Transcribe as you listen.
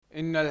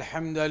إن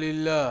الحمد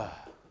لله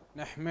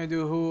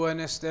نحمده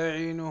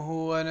ونستعينه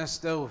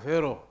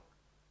ونستغفره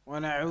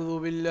ونعوذ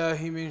بالله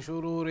من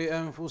شرور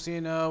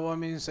أنفسنا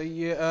ومن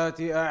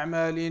سيئات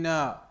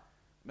أعمالنا.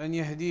 من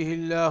يهديه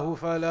الله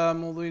فلا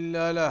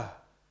مضل له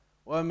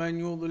ومن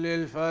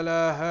يضلل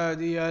فلا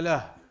هادي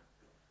له،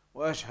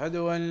 وأشهد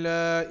أن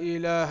لا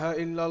إله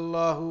إلا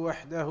الله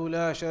وحده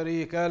لا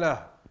شريك له،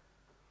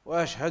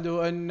 وأشهد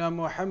أن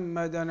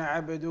محمدًا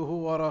عبده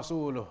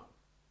ورسوله.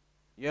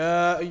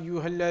 يا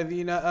أيها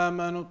الذين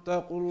آمنوا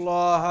اتقوا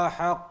الله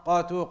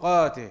حق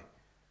تقاته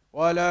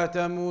ولا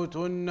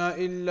تموتن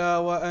إلا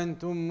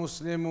وأنتم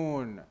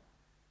مسلمون.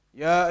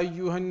 يا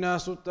أيها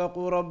الناس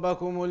اتقوا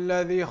ربكم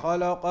الذي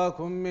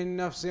خلقكم من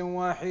نفس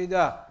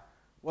واحدة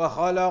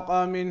وخلق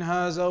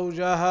منها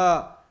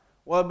زوجها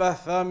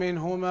وبث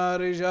منهما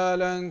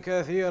رجالا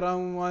كثيرا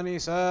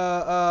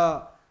ونساء،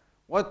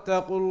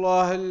 واتقوا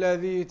الله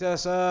الذي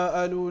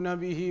تساءلون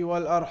به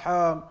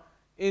والأرحام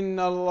إن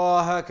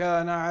الله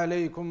كان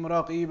عليكم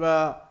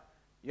رقيبا.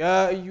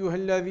 يا أيها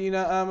الذين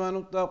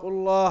آمنوا اتقوا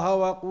الله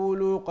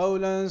وقولوا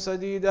قولا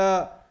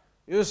سديدا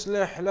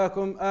يصلح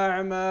لكم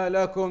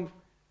أعمالكم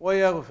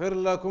ويغفر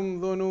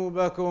لكم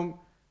ذنوبكم،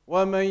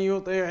 ومن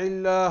يطع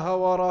الله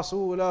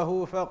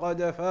ورسوله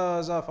فقد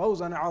فاز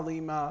فوزا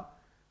عظيما.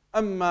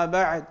 أما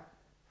بعد،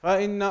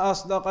 فإن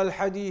أصدق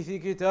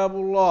الحديث كتاب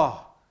الله،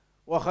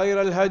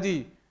 وخير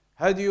الهدي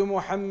هدي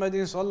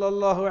محمد صلى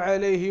الله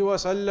عليه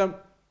وسلم،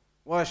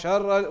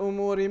 وشر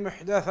الأمور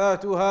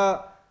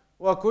محدثاتها،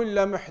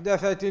 وكل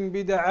محدثة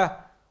بدعة،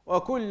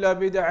 وكل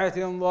بدعة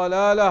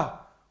ضلالة،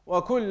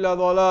 وكل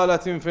ضلالة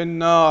في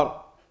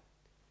النار.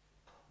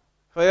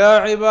 فيا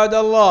عباد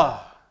الله،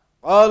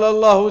 قال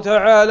الله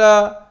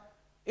تعالى: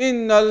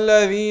 إن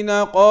الذين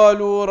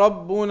قالوا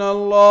ربنا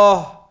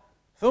الله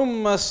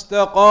ثم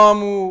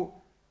استقاموا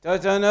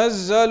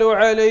تتنزل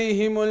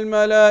عليهم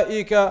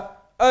الملائكة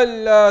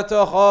ألا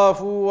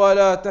تخافوا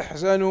ولا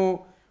تحزنوا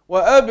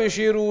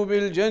وأبشروا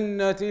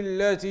بالجنة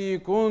التي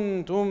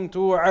كنتم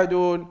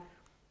توعدون.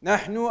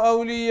 نحن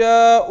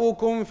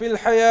أولياؤكم في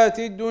الحياة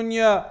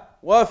الدنيا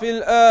وفي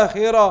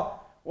الآخرة،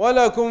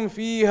 ولكم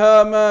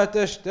فيها ما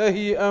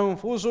تشتهي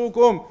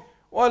أنفسكم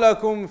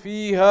ولكم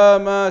فيها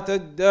ما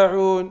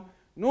تدعون،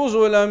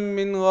 نزلا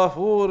من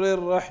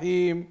غفور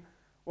رحيم.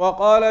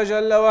 وقال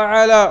جل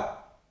وعلا: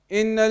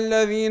 إن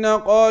الذين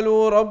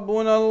قالوا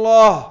ربنا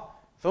الله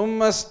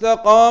ثم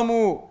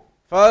استقاموا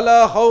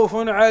فلا خوف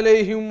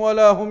عليهم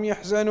ولا هم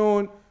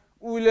يحزنون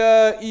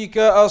أولئك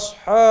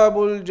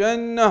أصحاب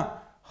الجنة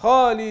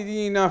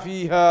خالدين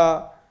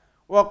فيها.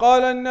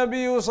 وقال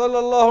النبي صلى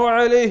الله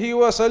عليه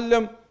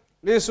وسلم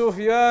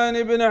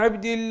لسفيان بن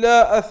عبد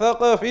الله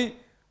الثقفي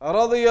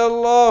رضي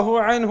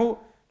الله عنه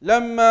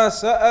لما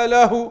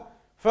سأله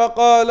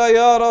فقال: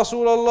 يا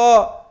رسول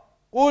الله،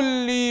 قل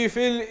لي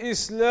في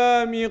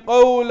الإسلام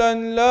قولا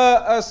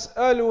لا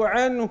أسأل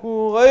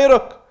عنه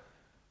غيرك.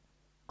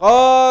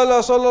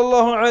 قال صلى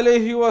الله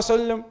عليه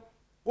وسلم: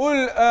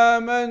 قل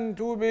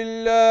آمنت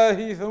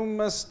بالله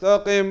ثم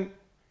استقم.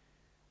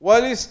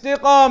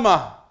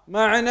 والاستقامة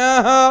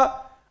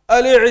معناها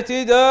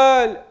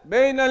الاعتدال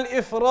بين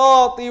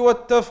الإفراط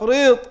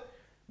والتفريط،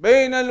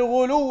 بين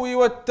الغلو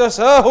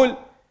والتساهل،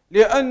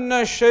 لأن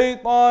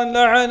الشيطان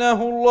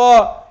لعنه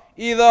الله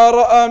إذا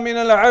رأى من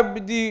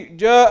العبد،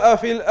 جاء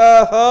في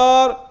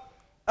الآثار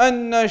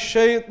أن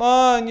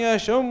الشيطان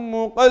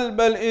يشم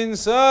قلب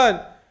الإنسان،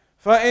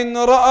 فإن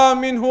رأى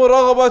منه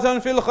رغبة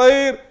في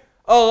الخير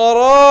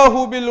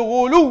أغراه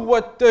بالغلو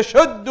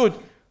والتشدد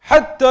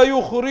حتى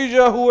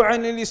يخرجه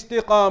عن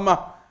الاستقامة،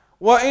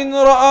 وإن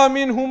رأى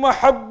منه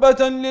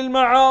محبة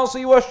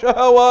للمعاصي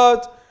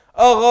والشهوات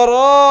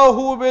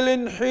أغراه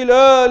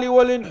بالانحلال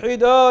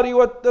والانحدار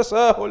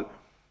والتساهل،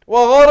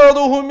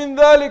 وغرضه من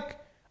ذلك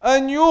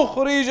أن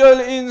يخرج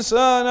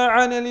الإنسان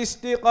عن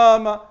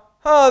الاستقامة.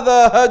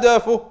 هذا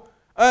هدفه،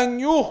 أن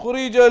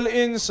يخرج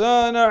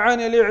الإنسان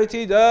عن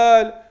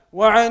الاعتدال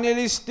وعن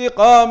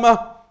الاستقامة.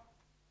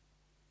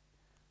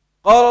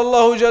 قال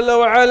الله جل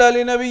وعلا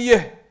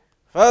لنبيه: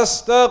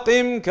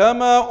 فاستقم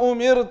كما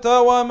أمرت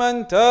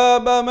ومن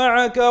تاب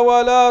معك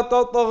ولا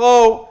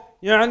تطغوا،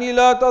 يعني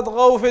لا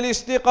تطغوا في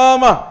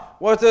الاستقامة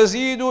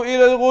وتزيدوا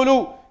إلى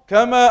الغلو،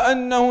 كما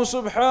أنه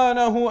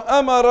سبحانه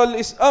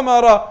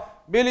أمر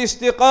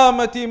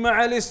بالاستقامة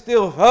مع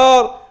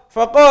الاستغفار،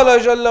 فقال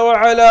جل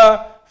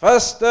وعلا: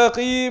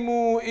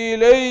 فاستقيموا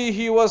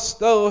إليه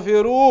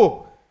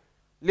واستغفروه،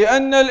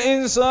 لأن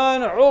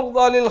الإنسان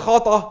عرضة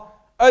للخطأ.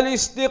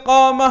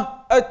 الاستقامة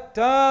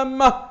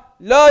التامة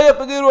لا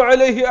يقدر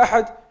عليه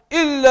أحد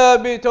إلا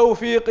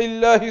بتوفيق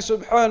الله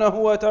سبحانه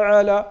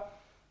وتعالى،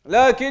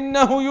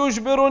 لكنه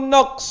يجبر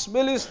النقص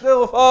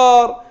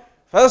بالاستغفار،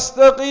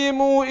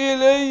 فاستقيموا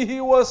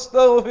إليه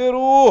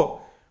واستغفروه.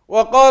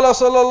 وقال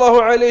صلى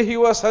الله عليه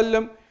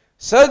وسلم: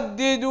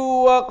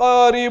 سددوا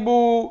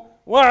وقاربوا،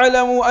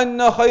 واعلموا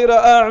أن خير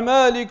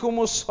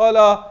أعمالكم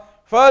الصلاة،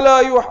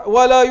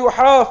 ولا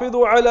يحافظ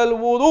على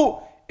الوضوء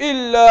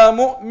إلا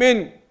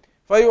مؤمن،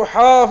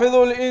 فيحافظ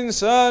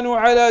الإنسان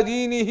على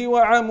دينه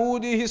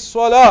وعموده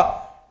الصلاة،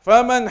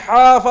 فمن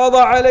حافظ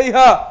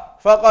عليها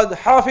فقد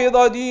حفظ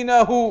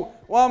دينه،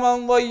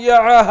 ومن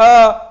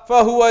ضيعها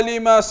فهو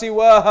لما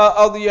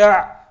سواها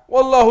أضيع.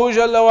 والله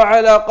جل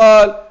وعلا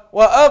قال: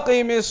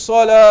 وأقم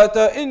الصلاة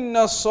إن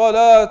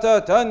الصلاة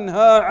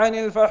تنهى عن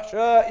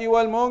الفحشاء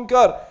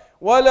والمنكر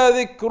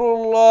ولذكر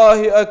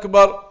الله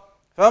أكبر.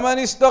 فمن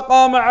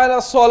استقام على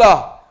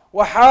الصلاة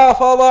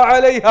وحافظ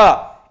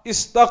عليها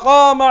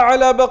استقام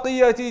على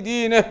بقية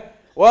دينه،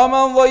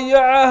 ومن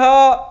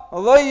ضيعها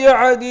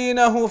ضيع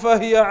دينه،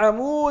 فهي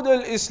عمود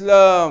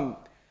الإسلام.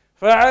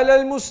 فعلى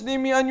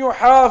المسلم أن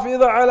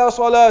يحافظ على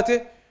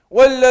صلاته،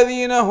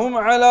 والذين هم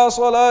على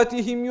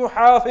صلاتهم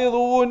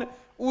يحافظون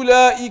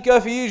أولئك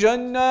في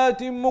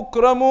جنات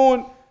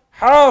مكرمون.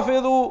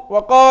 حافظوا،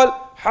 وقال: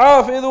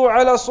 حافظوا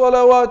على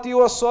الصلوات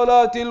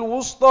والصلاة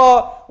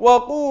الوسطى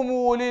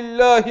وقوموا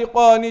لله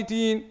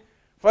قانتين.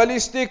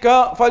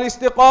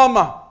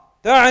 فالاستقامة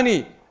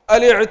تعني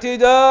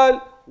الاعتدال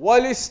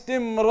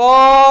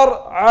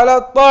والاستمرار على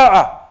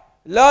الطاعة.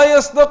 لا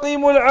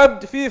يستقيم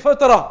العبد في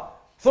فترة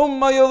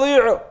ثم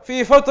يضيع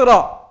في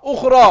فترة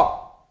أخرى،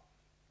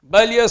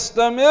 بل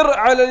يستمر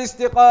على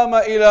الاستقامة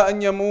إلى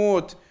أن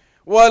يموت.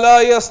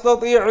 ولا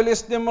يستطيع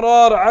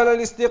الاستمرار على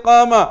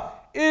الاستقامة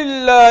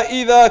إلا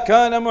إذا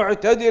كان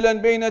معتدلا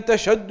بين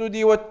التشدد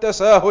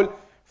والتساهل،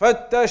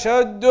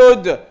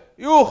 فالتشدد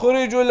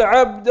يخرج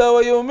العبد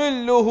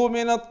ويمله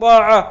من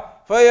الطاعة،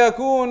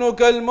 فيكون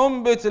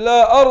كالمنبت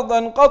لا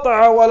أرضا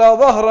قطع ولا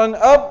ظهرا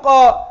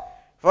أبقى.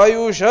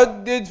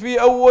 فيشدد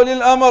في أول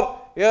الأمر،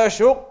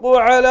 يشق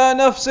على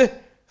نفسه،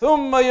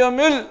 ثم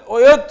يمل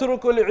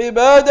ويترك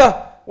العبادة.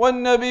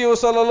 والنبي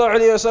صلى الله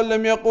عليه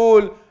وسلم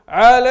يقول: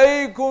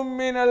 عليكم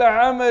من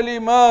العمل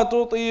ما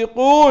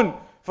تطيقون،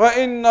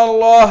 فإن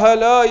الله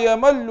لا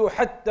يمل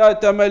حتى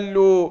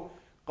تملوا.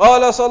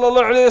 قال صلى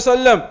الله عليه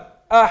وسلم: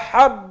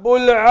 أحب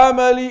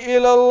العمل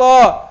إلى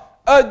الله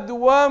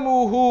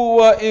أدومه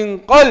وإن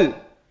قل.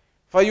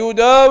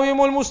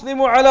 فيداوم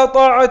المسلم على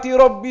طاعة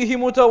ربه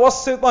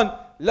متوسطا،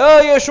 لا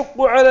يشق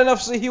على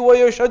نفسه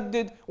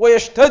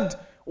ويشتد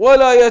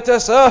ولا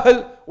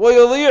يتساهل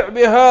ويضيع.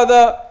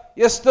 بهذا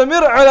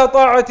يستمر على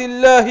طاعة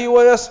الله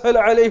ويسهل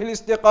عليه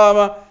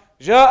الاستقامة.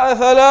 جاء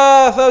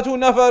 3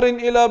 نفر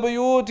إلى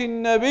بيوت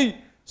النبي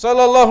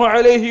صلى الله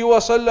عليه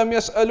وسلم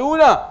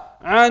يسألون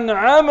عن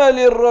عمل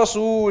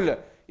الرسول،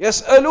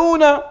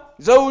 يسألون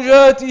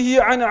زوجاته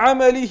عن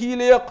عمله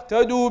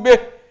ليقتدوا به.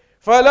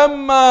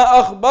 فلما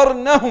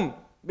أخبرنهم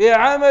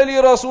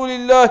بعمل رسول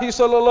الله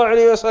صلى الله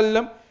عليه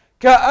وسلم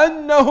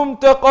كأنهم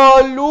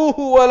تقالوه،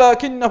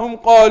 ولكنهم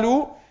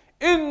قالوا: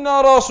 إن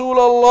رسول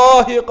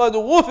الله قد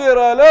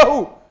غفر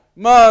له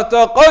ما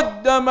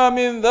تقدم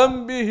من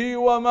ذنبه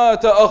وما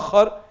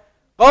تأخر.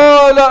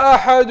 قال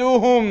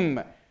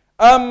أحدهم: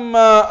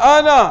 أما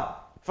أنا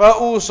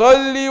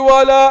فأصلي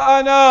ولا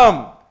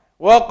أنام.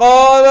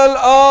 وقال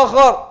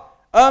الآخر: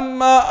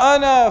 أما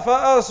أنا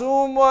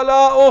فأصوم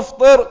ولا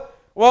أفطر.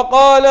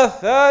 وقال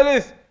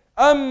الثالث: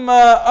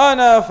 أما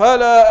أنا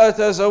فلا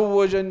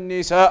أتزوج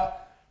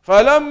النساء.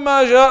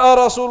 فلما جاء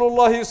رسول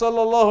الله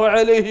صلى الله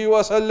عليه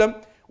وسلم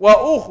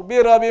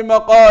وأخبر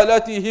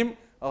بمقالتهم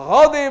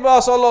غضب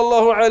صلى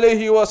الله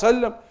عليه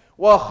وسلم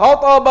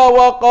وخطب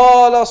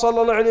وقال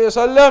صلى الله عليه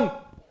وسلم: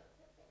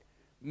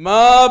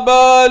 ما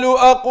بال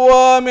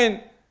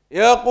أقوام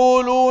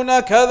يقولون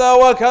كذا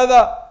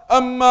وكذا،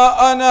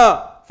 أما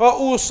أنا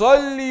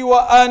فأصلي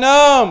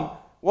وأنام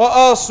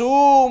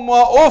وأصوم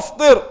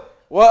وأفطر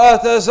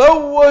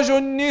وأتزوج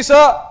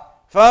النساء،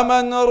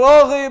 فمن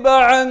رغب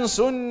عن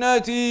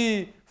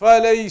سنتي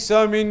فليس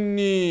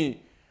مني.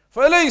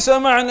 فليس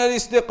معنى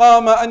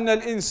الاستقامة أن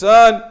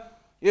الإنسان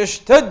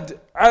يشتد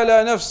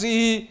على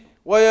نفسه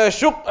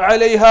ويشق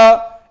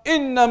عليها،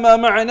 إنما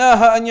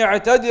معناها أن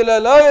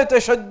يعتدل، لا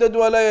يتشدد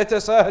ولا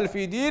يتساهل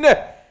في دينه.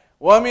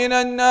 ومن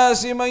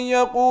الناس من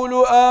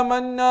يقول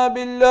آمنا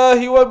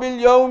بالله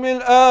وباليوم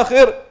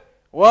الآخر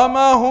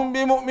وما هم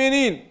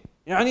بمؤمنين،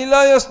 يعني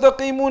لا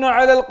يستقيمون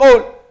على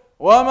القول،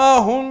 وما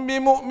هم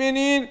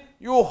بمؤمنين،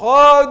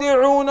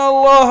 يخادعون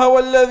الله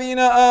والذين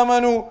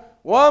آمنوا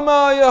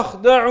وما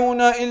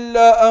يخدعون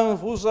إلا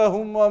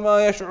أنفسهم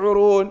وما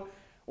يشعرون.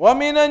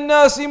 ومن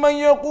الناس من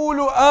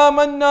يقول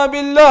آمنا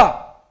بالله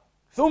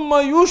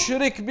ثم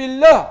يشرك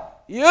بالله،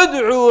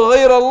 يدعو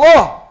غير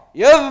الله،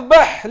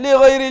 يذبح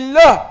لغير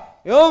الله،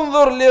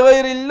 ينظر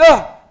لغير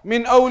الله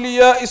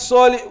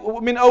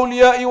من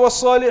أولياء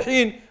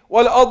والصالحين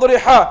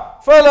والأضرحة،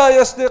 فلا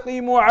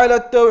يستقيم على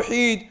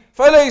التوحيد،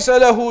 فليس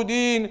له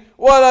دين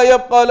ولا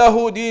يبقى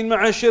له دين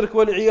مع الشرك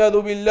والعياذ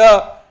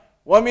بالله.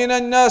 ومن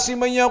الناس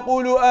من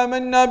يقول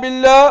آمنا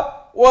بالله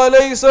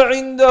وليس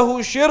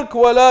عنده شرك،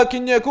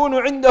 ولكن يكون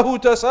عنده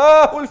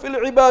تساهل في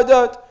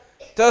العبادات،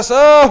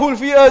 تساهل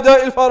في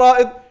أداء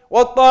الفرائض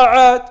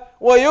والطاعات،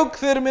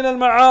 ويكثر من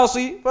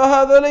المعاصي،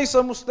 فهذا ليس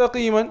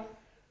مستقيما.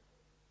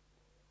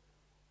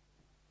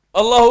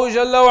 الله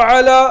جل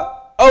وعلا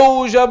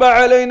أوجب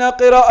علينا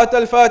قراءة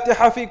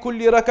الفاتحة في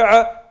كل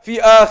ركعة،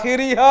 في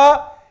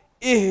آخرها: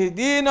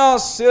 اهدنا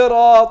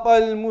الصراط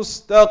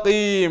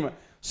المستقيم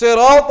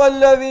صراط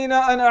الذين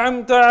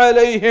أنعمت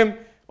عليهم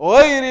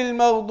غير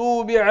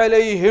المغضوب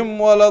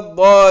عليهم ولا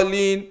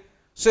الضالين.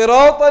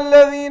 صراط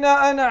الذين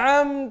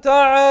أنعمت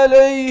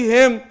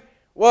عليهم،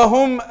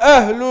 وهم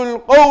أهل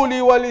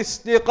القول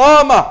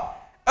والاستقامة،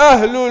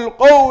 أهل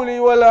القول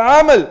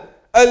والعمل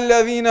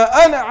الذين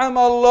أنعم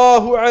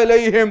الله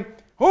عليهم،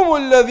 هم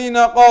الذين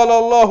قال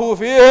الله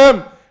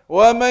فيهم: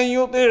 ومن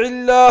يطع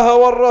الله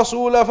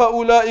والرسول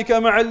فأولئك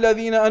مع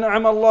الذين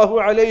أنعم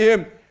الله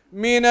عليهم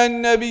من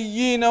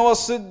النبيين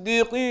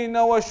والصديقين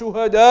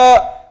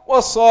والشهداء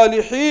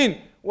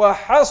والصالحين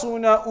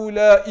وحسن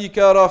أولئك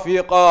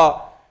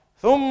رفيقا.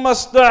 ثم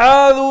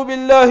استعاذوا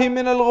بالله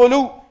من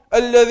الغلو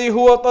الذي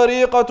هو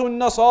طريقة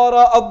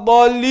النصارى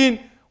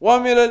الضالين،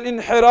 ومن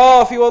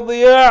الانحراف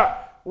والضياع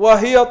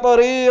وهي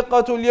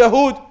طريقة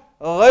اليهود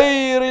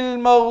غير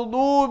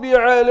المغضوب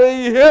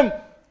عليهم،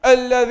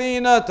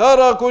 الذين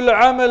تركوا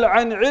العمل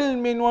عن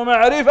علم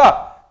ومعرفة،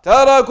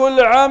 تركوا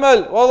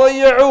العمل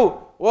وضيعوا،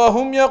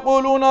 وهم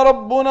يقولون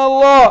ربنا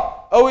الله،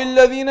 أو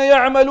الذين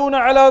يعملون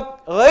على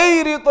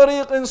غير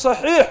طريق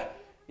صحيح،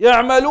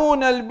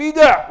 يعملون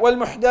البدع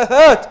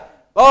والمحدثات.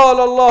 قال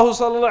الله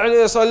صلى الله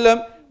عليه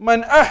وسلم: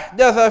 من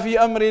أحدث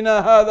في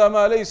أمرنا هذا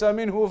ما ليس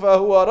منه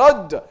فهو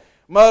رد،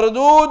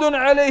 مردود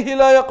عليه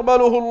لا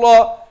يقبله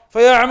الله.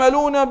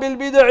 فيعملون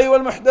بالبدع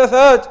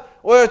والمحدثات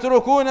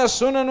ويتركون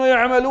السنن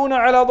ويعملون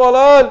على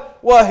ضلال،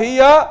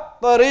 وهي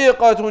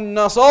طريقة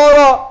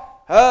النصارى.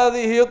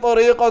 هذه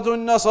طريقة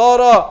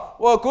النصارى،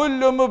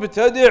 وكل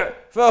مبتدع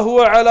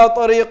فهو على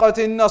طريقة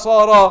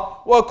النصارى،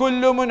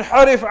 وكل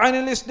منحرف عن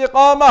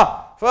الاستقامة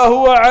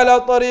فهو على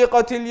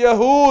طريقة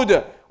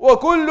اليهود،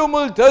 وكل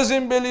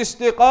ملتزم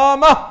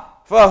بالاستقامة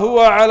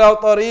فهو على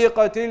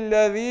طريقة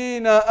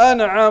الذين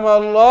أنعم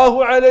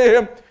الله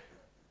عليهم.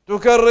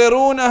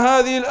 تكررون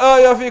هذه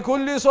الآية في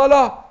كل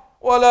صلاة،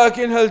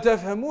 ولكن هل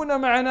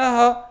تفهمون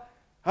معناها؟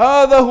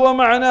 هذا هو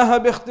معناها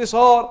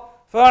باختصار.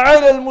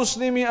 فعلى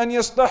المسلم أن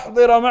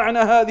يستحضر معنى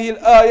هذه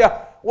الآية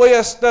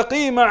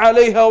ويستقيم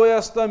عليها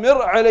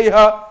ويستمر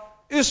عليها.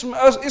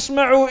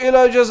 اسمعوا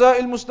إلى جزاء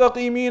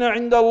المستقيمين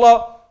عند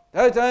الله: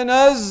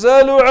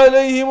 تتنزل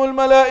عليهم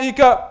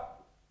الملائكة،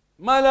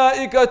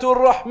 ملائكة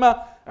الرحمة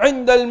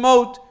عند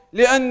الموت،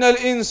 لأن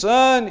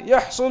الإنسان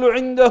يحصل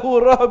عنده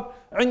رهب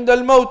عند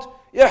الموت،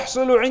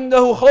 يحصل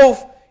عنده خوف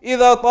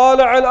إذا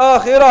طالع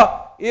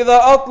الآخرة،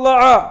 إذا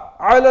أطلع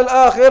على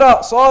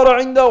الآخرة صار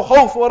عنده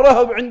خوف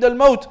والرهب عند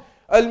الموت.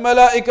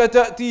 الملائكة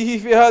تأتيه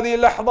في هذه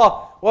اللحظة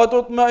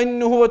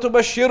وتطمئنه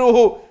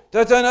وتبشره.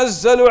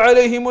 تتنزل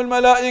عليهم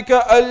الملائكة: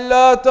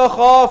 ألا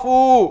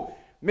تخافوا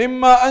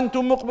مما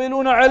أنتم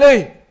مقبلون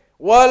عليه،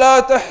 ولا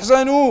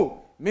تحزنوا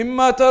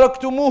مما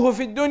تركتموه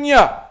في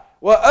الدنيا،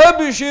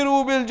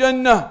 وأبشروا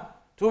بالجنة.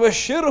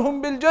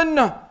 تبشرهم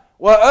بالجنة: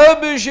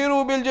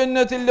 وأبشروا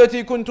بالجنة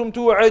التي كنتم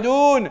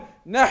توعدون،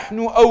 نحن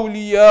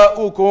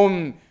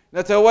أولياؤكم،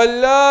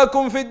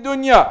 نتولاكم في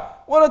الدنيا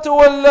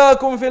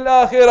ونتولاكم في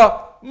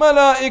الآخرة،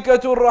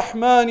 ملائكة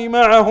الرحمن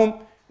معهم،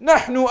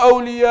 نحن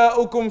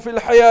أولياؤكم في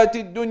الحياة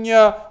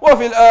الدنيا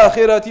وفي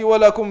الآخرة،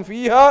 ولكم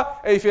فيها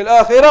أي في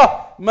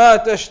الآخرة ما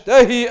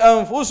تشتهي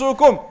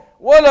أنفسكم،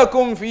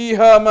 ولكم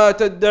فيها ما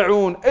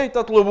تدعون أي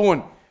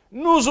تطلبون،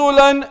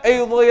 نزلا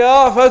أي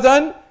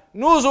ضيافة،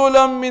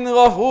 نزلا من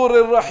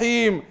غفور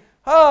رحيم.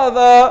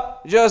 هذا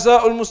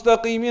جزاء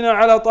المستقيمين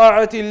على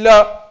طاعة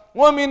الله.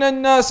 ومن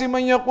الناس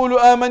من يقول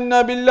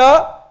آمنا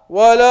بالله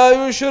ولا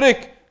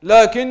يشرك،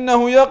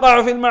 لكنه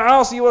يقع في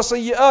المعاصي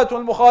والسيئات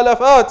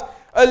والمخالفات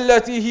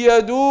التي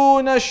هي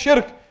دون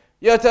الشرك،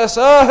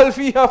 يتساهل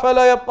فيها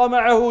فلا يبقى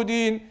معه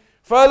دين.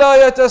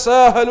 فلا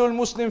يتساهل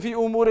المسلم في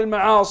أمور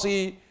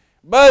المعاصي،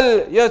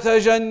 بل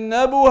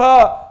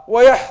يتجنبها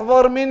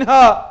ويحذر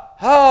منها.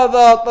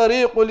 هذا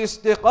طريق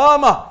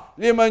الاستقامة.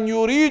 لمن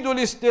يريد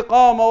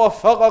الاستقامة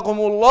وفقكم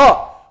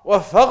الله،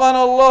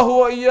 وفقنا الله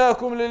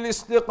وإياكم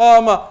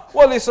للاستقامة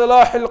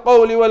ولصلاح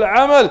القول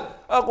والعمل.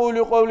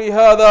 أقول قولي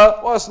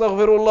هذا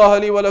وأستغفر الله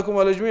لي ولكم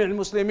ولجميع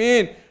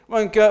المسلمين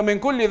من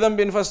كل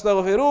ذنب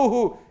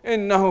فاستغفروه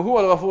إنه هو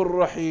الغفور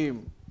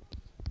الرحيم.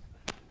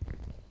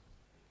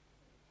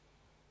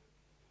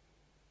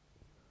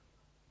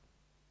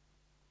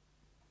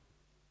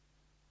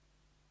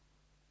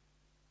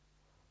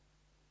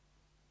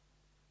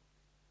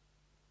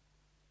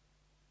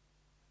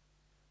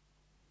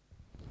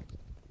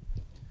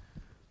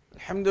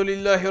 الحمد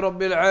لله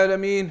رب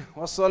العالمين،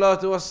 والصلاة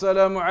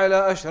والسلام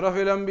على أشرف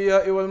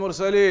الأنبياء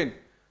والمرسلين،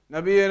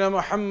 نبينا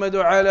محمد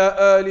وعلى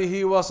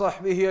آله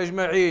وصحبه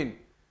أجمعين.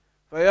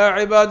 فيا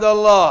عباد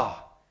الله,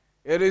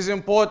 it is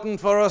important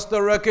for us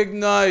to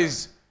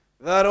recognize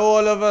that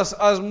all of us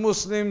as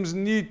Muslims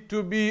need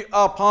to be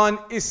upon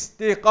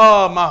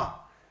istiqamah.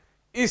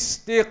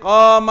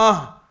 Istiqamah,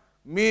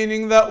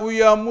 meaning that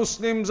we are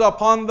Muslims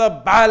upon the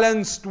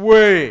balanced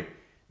way.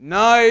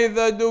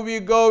 Neither do we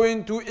go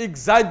into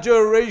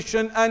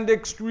exaggeration and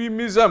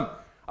extremism,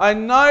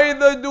 and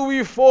neither do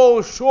we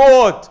fall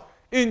short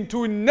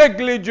into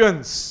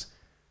negligence.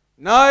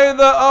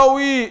 Neither are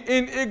we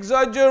in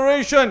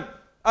exaggeration,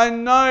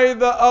 and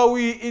neither are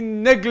we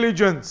in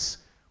negligence.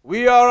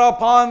 We are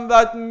upon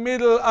that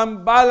middle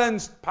and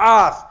balanced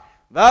path.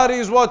 That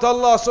is what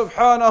Allah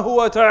subhanahu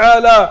wa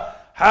ta'ala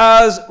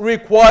has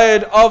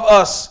required of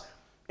us.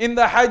 In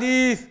the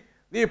hadith,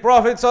 the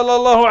Prophet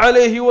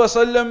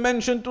ﷺ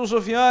mentioned to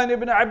Sufyan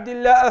ibn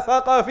Abdullah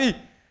al-Thaqafi,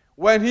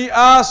 when he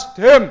asked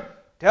him,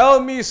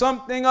 tell me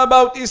something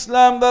about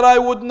Islam that I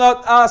would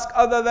not ask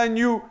other than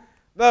you.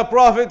 The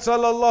Prophet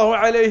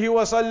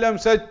ﷺ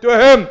said to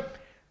him,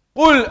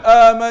 قُلْ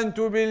آمَنْتُ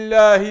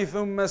بِاللَّهِ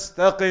ثُمَّ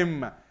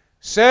اسْتَقِمْ.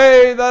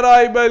 Say that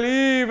I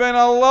believe in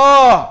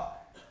Allah,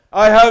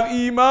 I have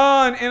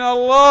iman in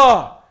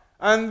Allah,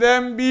 and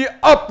then be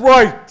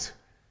upright.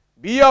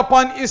 Be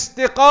upon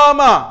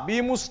istiqamah,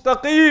 be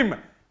mustaqim,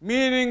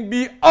 meaning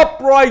be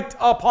upright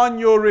upon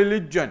your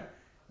religion.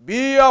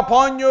 Be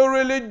upon your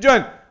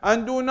religion,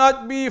 and do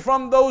not be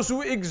from those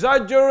who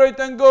exaggerate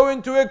and go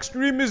into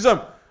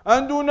extremism,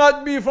 and do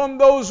not be from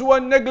those who are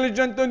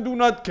negligent and do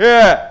not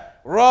care.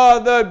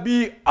 Rather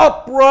be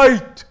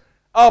upright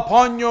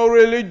upon your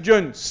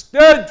religion,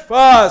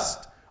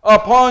 steadfast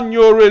upon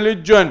your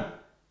religion.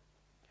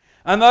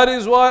 And that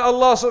is why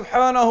Allah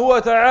subhanahu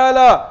wa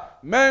ta'ala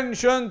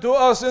mentioned to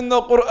us in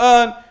the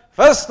Quran,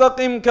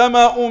 فَاسْتَقِمْ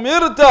كَمَا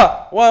أُمِرْتَ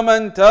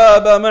وَمَنْ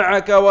تَابَ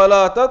مَعَكَ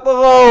وَلَا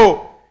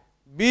تَطْغَوْا.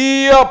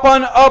 Be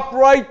upon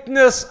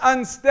uprightness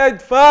and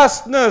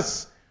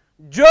steadfastness,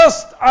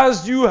 just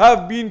as you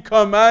have been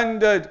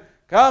commanded.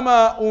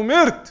 كَمَا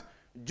أُمِرْتَ,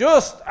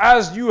 just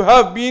as you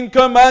have been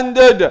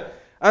commanded.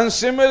 And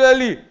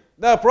similarly,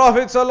 the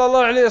Prophet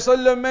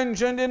ﷺ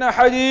mentioned in a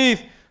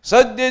hadith,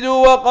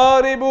 سَدِّدُوا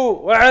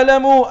وَقَارِبُوا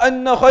وَعَلَمُوا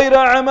أَنَّ خَيْرَ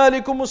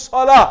عَمَالِكُمُ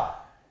الصَّلَاةِ.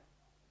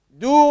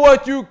 Do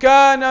what you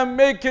can and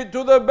make it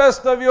to the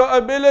best of your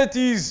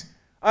abilities,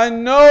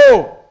 and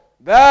know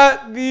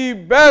that the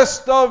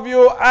best of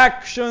your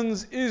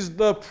actions is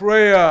the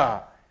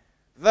prayer.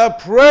 The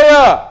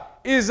prayer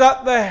is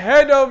at the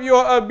head of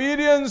your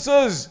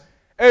obediences.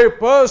 A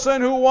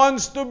person who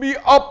wants to be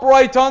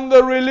upright on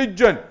the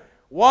religion,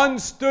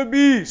 wants to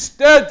be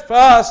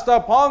steadfast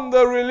upon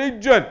the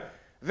religion,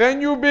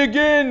 then you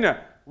begin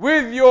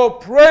with your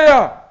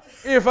prayer.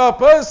 If a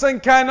person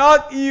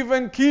cannot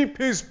even keep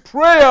his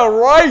prayer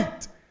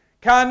right,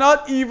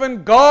 cannot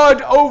even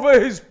guard over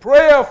his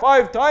prayer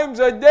 5 times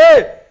a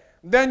day,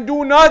 then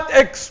do not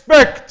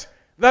expect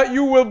that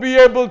you will be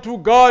able to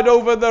guard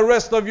over the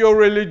rest of your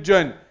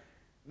religion.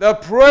 The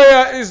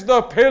prayer is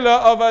the pillar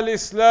of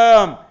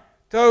al-Islam.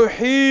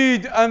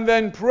 Tawheed and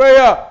then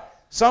prayer.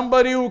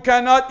 Somebody who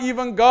cannot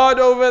even guard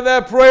over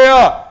their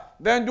prayer,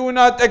 then do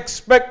not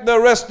expect the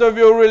rest of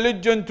your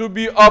religion to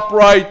be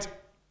upright.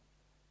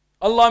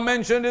 Allah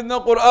mentioned in the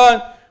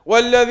Quran,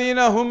 وَالَّذِينَ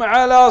هُمْ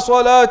عَلَى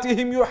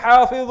صَلَاتِهِمْ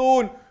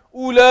يُحَافِظُونَ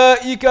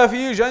أُولَٰئِكَ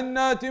فِي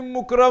جَنَّاتٍ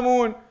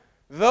مُكْرَمُونَ.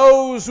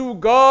 Those who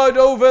guard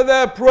over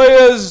their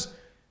prayers,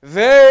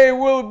 they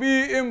will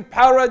be in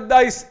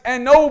paradise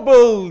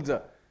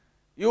ennobled.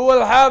 You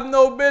will have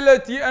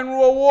nobility and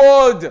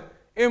reward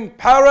in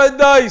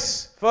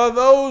paradise for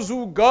those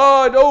who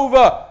guard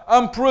over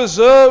and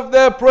preserve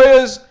their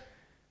prayers.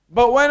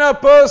 But when a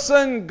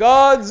person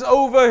guards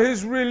over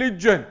his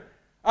religion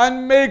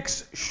and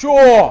makes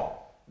sure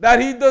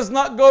that he does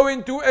not go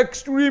into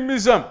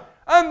extremism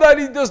and that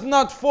he does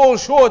not fall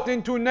short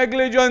into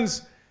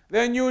negligence,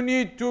 then you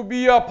need to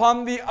be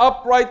upon the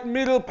upright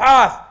middle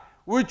path,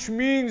 which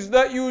means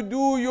that you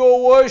do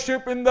your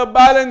worship in the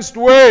balanced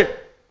way.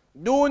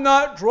 Do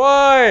not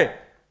try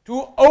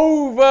to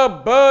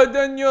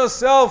overburden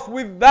yourself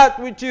with that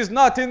which is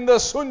not in the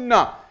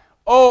Sunnah,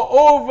 or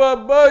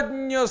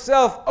overburden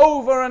yourself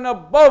over and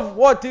above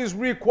what is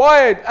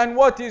required and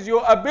what is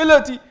your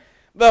ability.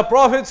 The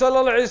Prophet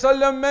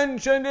ﷺ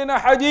mentioned in a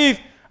hadith,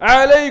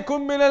 عَلَيْكُمْ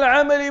مِنَ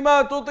الْعَمَلِ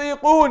مَا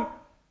تُطِيقُونَ.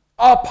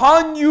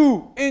 Upon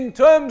you in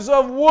terms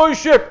of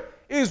worship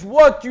is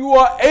what you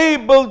are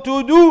able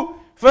to do.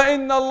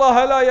 فَإِنَّ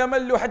اللَّهَ لَا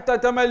يَمَلُّ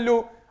حَتَّى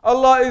تَمَلُّ.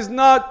 Allah is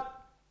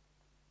not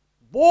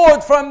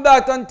bored from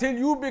that until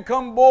you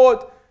become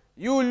bored.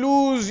 You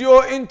lose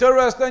your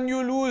interest and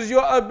you lose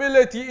your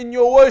ability in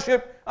your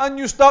worship and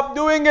you stop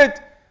doing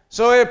it.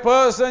 So a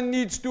person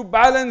needs to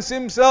balance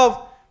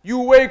himself. You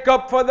wake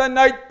up for the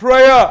night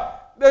prayer,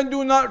 then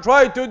do not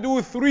try to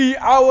do 3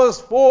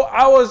 hours, 4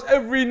 hours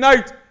every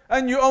night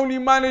and you only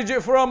manage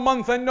it for a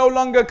month and no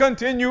longer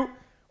continue.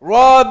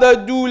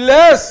 Rather do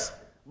less,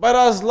 but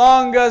as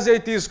long as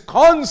it is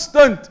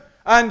constant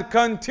and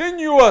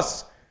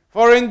continuous.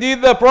 For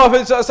indeed the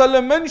Prophet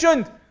ﷺ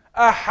mentioned,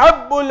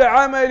 أَحَبُّ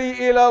الْعَمَلِ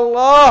إِلَى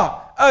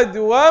اللَّهِ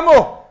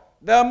أَدْوَمُهُ.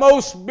 The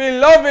most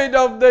beloved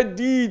of the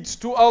deeds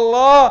to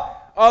Allah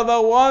are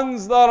the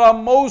ones that are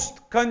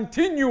most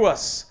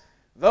continuous,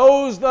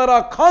 those that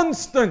are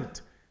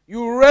constant.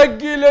 You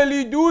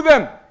regularly do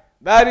them.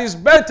 That is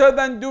better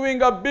than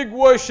doing a big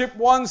worship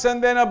once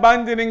and then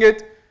abandoning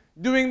it.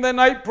 Doing the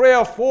night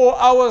prayer 4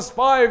 hours,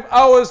 5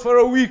 hours for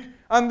a week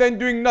and then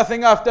doing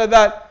nothing after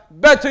that.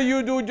 Better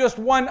you do just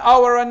 1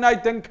 hour a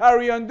night and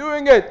carry on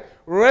doing it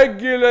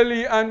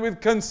regularly and with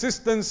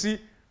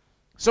consistency.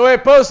 So a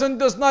person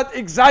does not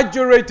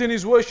exaggerate in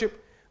his worship.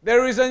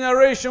 There is a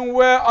narration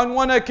where on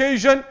one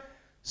occasion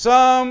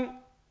some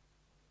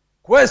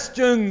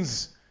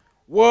questions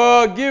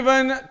were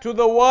given to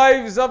the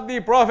wives of the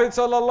Prophet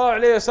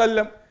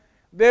ﷺ.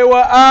 They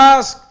were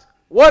asked,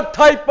 what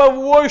type of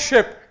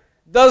worship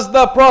does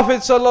the Prophet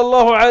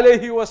sallallahu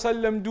alaihi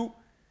wasallam do?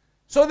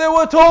 So they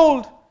were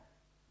told,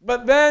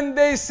 but then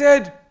they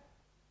said,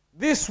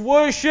 this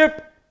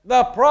worship,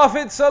 the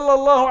Prophet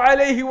sallallahu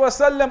alaihi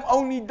wasallam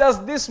only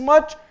does this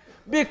much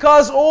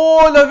because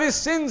all of his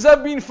sins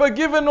have been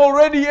forgiven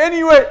already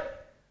anyway.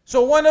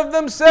 So one of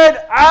them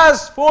said,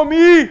 as for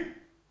me,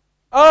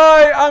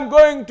 I am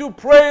going to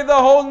pray the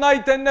whole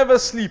night and never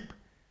sleep.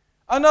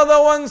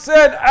 Another one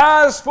said,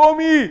 as for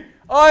me,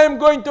 I am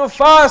going to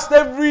fast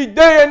every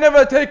day and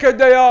never take a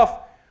day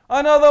off.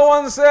 Another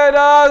one said,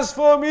 as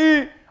for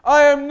me,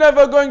 I am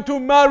never going to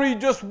marry,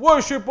 just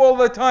worship all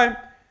the time.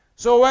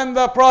 So when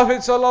the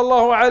Prophet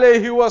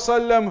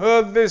ﷺ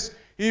heard this,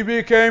 he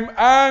became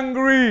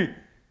angry.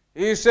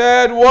 He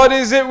said, what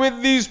is it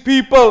with these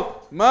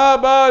people? مَا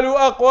بَالُ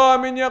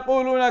أَقْوَامٍ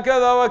يَقُولُونَ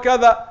كَذَا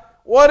وَكَذَا.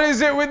 What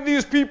is it with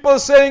these people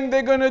saying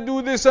they're going to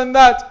do this and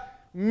that?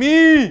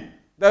 Me,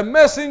 the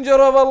messenger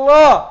of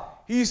Allah,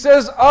 he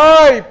says,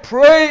 I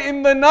pray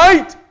in the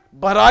night,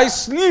 but I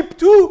sleep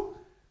too.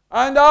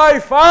 And I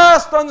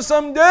fast on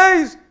some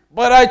days,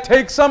 but I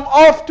take some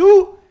off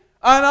too.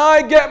 And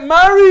I get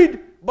married,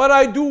 but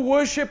I do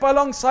worship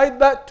alongside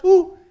that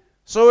too.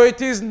 So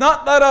it is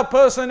not that a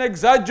person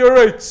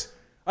exaggerates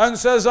and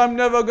says, I'm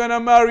never going to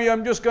marry,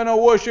 I'm just going to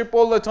worship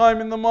all the time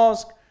in the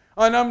mosque,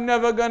 and I'm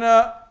never going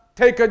to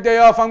take a day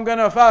off, I'm going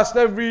to fast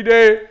every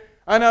day,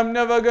 and I'm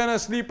never going to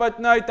sleep at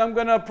night, I'm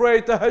going to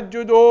pray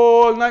tahajjud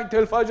all night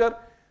till fajr.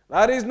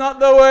 That is not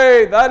the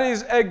way, that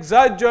is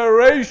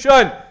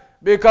exaggeration.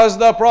 Because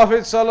the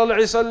Prophet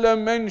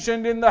ﷺ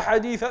mentioned in the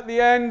hadith at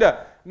the end,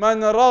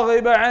 مَنْ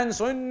رَغِبَ عَنْ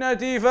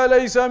سُنَّتِي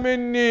فَلَيْسَ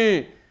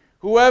مِنِّي.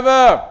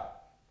 Whoever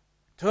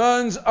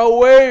turns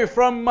away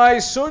from my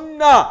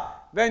sunnah,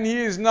 then he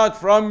is not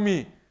from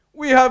me.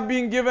 We have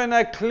been given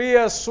a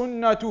clear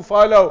sunnah to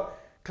follow,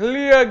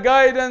 clear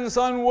guidance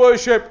on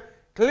worship,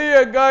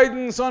 clear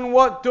guidance on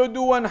what to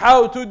do and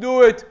how to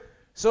do it.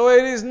 So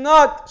it is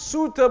not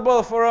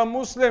suitable for a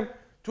Muslim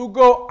to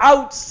go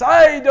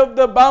outside of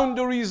the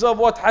boundaries of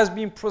what has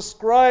been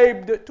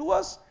prescribed to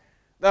us.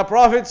 The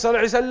Prophet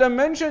ﷺ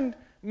mentioned,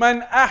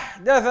 مَنْ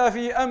أَحْدَثَ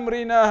فِي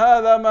أَمْرِنَا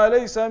هَذَا مَا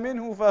لَيْسَ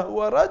مِنْهُ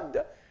فَهُوَ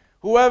رَدَّ.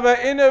 Whoever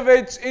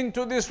innovates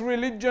into this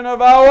religion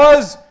of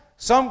ours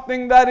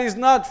something that is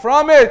not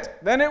from it,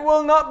 then it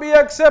will not be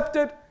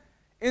accepted.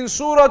 In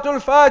Surah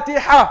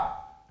Al-Fatiha,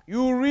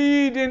 you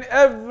read in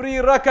every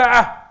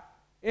raka'ah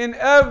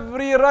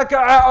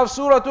of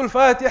Surah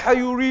Al-Fatiha,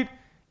 you read,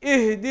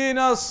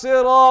 اهدنا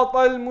الصراط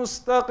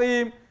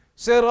المستقيم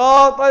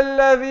صراط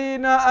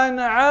الذين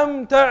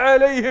أنعمت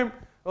عليهم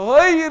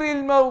غير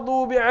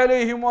المغضوب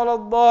عليهم ولا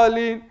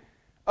الضالين.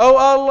 Oh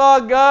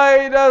Allah,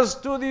 guide us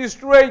to the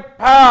straight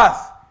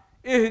path.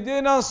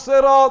 اهدنا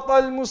الصراط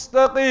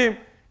المستقيم.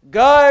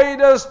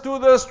 Guide us to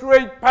the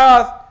straight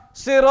path.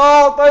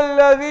 صراط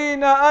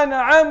الذين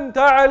أنعمت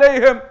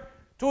عليهم.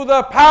 To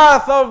the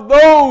path of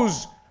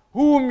those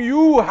whom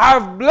you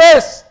have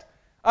blessed.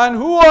 And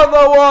who are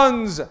the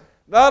ones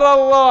that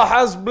Allah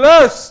has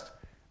blessed?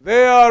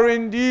 They are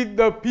indeed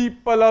the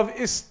people of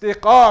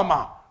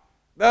istiqamah,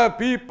 the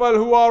people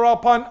who are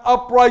upon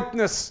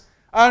uprightness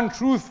and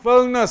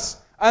truthfulness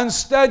and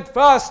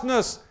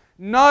steadfastness,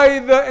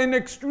 neither in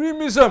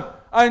extremism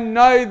and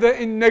neither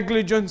in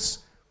negligence.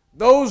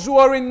 Those who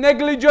are in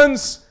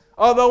negligence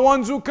are the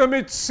ones who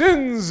commit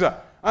sins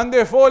and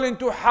they fall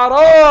into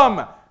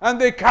haram and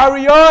they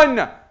carry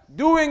on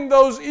doing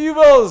those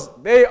evils.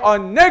 They are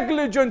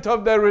negligent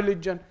of their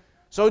religion.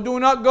 So do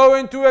not go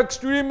into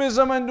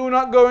extremism and do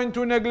not go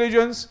into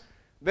negligence.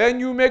 Then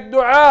you make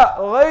dua,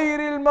 غَيْرِ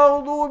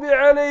الْمَغْضُوبِ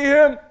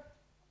عَلَيْهِمْ.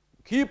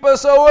 Keep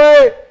us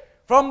away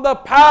from the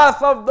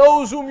path of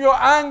those whom your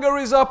anger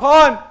is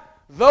upon,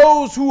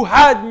 those who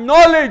had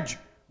knowledge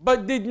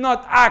but did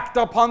not act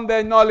upon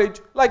their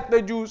knowledge, like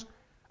the Jews.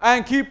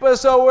 And keep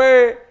us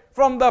away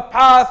from the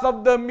path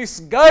of the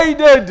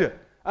misguided,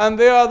 and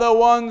they are the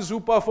ones who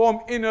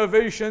perform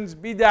innovations,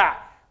 bid'ah.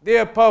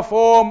 They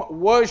perform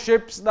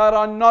worships that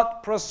are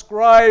not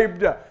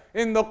prescribed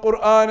in the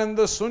Quran and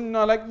the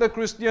Sunnah, like the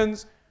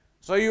Christians.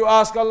 So you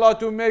ask Allah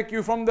to make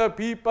you from the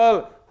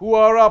people who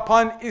are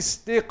upon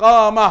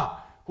istiqamah,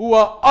 who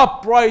are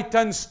upright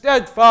and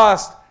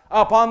steadfast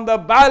upon the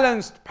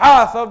balanced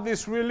path of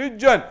this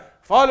religion,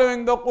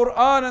 following the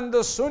Quran and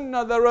the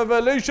Sunnah, the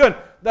revelation,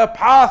 the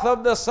path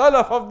of the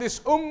Salaf of this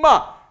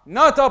ummah,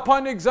 not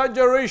upon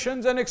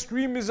exaggerations and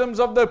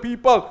extremisms of the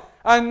people,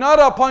 and not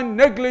upon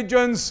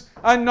negligence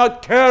and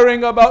not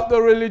caring about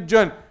the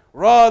religion.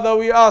 Rather,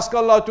 we ask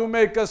Allah to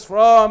make us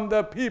from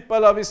the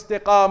people of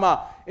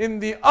istiqamah, in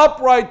the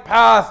upright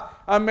path,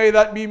 and may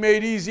that be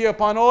made easy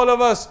upon all of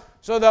us,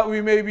 so that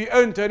we may be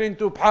entered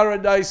into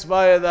paradise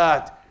via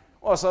that.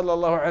 وصلى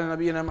الله على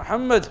نبينا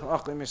محمد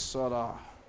وأقم الصلاة.